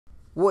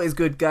What is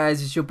good,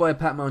 guys? It's your boy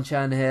Pat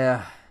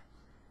here,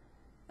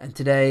 and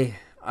today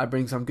I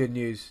bring some good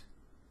news.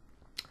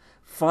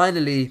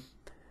 Finally,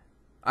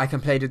 I can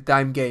play the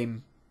damn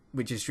game,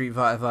 which is Street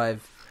Fighter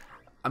 5.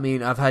 I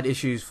mean, I've had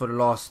issues for the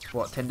last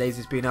 10 days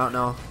it's been out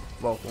now.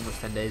 Well,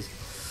 almost 10 days.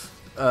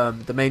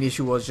 The main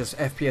issue was just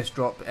FPS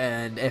drop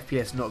and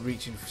FPS not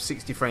reaching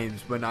 60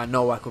 frames when I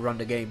know I could run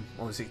the game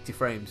on 60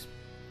 frames.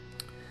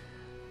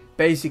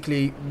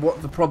 Basically,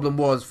 what the problem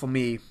was for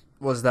me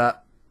was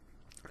that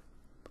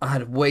I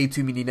had way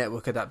too many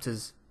network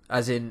adapters.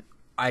 As in,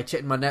 I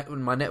checked my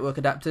network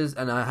adapters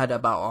and I had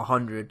about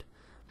 100,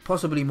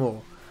 possibly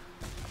more,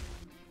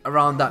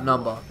 around that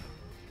number.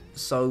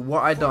 So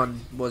what I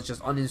done was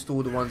just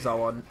uninstall the ones that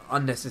were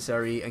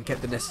unnecessary and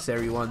kept the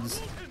necessary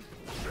ones.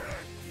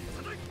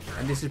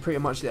 And this is pretty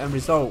much the end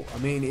result. I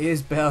mean, it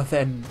is better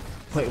than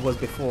what it was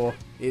before.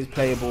 It is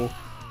playable.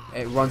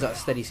 It runs at a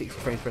steady 60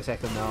 frames per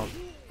second now.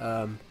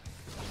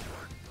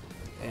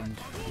 And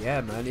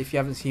yeah, man, if you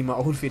haven't seen my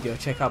old video,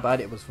 check how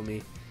bad it was for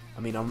me.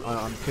 I mean, I'm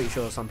pretty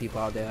sure some people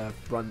out there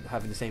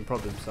having the same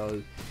problem.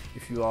 So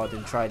if you are,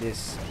 then try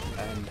this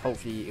and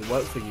hopefully it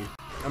works for you.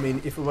 I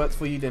mean, if it works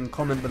for you, then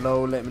comment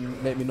below, let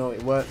me know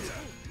it worked,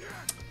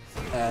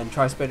 and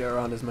try spread it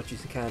around as much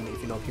as you can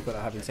if you know people that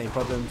are having the same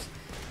problems.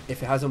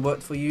 If it hasn't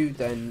worked for you,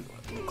 then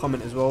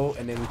comment as well,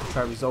 and then we can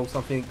try to resolve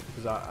something,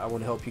 because I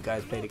want to help you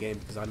guys play the game,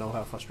 because I know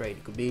how frustrating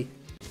it could be.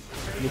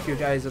 And if you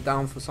guys are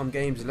down for some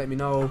games, let me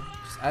know.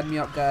 Just add me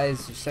up,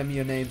 guys. Just send me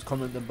your names,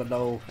 comment them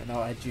below, and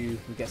I'll add you.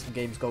 We'll get some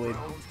games going.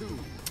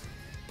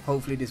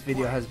 Hopefully this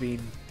video has been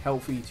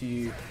helpful to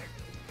you,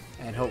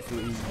 and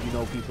hopefully you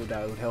know people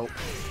that would help.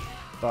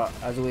 But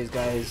as always,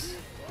 guys,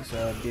 it's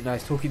been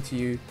nice talking to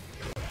you.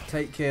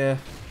 Take care,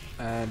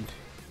 and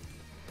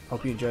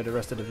hope you enjoy the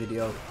rest of the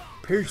video.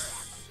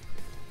 Peace.